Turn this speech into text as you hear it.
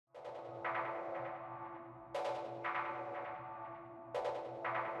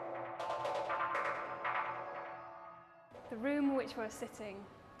The room in which we're sitting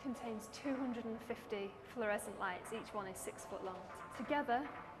contains 250 fluorescent lights, each one is 6 foot long. Together,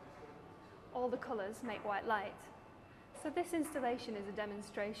 all the colours make white light. So this installation is a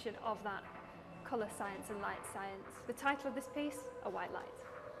demonstration of that colour science and light science. The title of this piece, A White Light.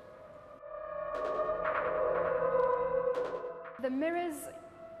 The mirrors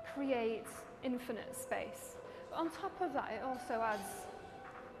create infinite space, but on top of that it also adds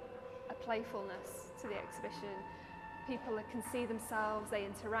a playfulness to the exhibition. People can see themselves, they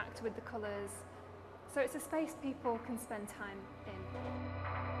interact with the colours, so it's a space people can spend time in.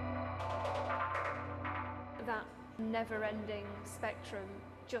 That never-ending spectrum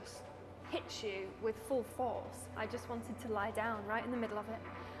just hits you with full force. I just wanted to lie down right in the middle of it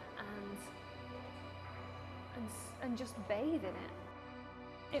and just bathe in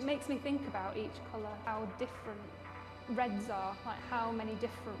it. It makes me think about each colour, how different reds are, like how many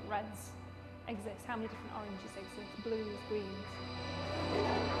different reds exist, how many different oranges exist, blues, greens.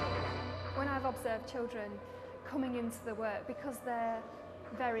 When I've observed children coming into the work, because they're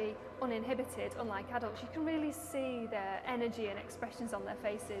very uninhibited, unlike adults, you can really see their energy and expressions on their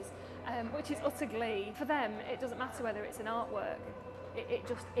faces, which is utter glee. For them, it doesn't matter whether it's an artwork, it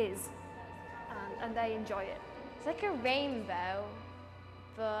just is, and they enjoy it. It's like a rainbow,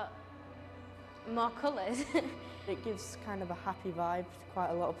 but more colours. It gives kind of a happy vibe to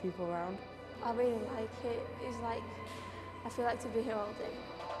quite a lot of people around. I really like it. It's like, I feel like to be here all day.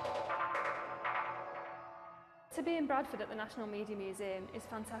 To be in Bradford at the National Media Museum is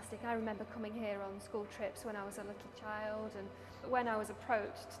fantastic. I remember coming here on school trips when I was a little child, and when I was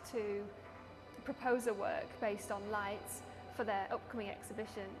approached to propose a work based on lights for their upcoming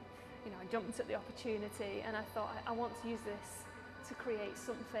exhibition, you know, I jumped at the opportunity and I thought I want to use this to create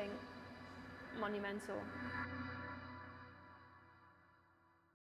something monumental.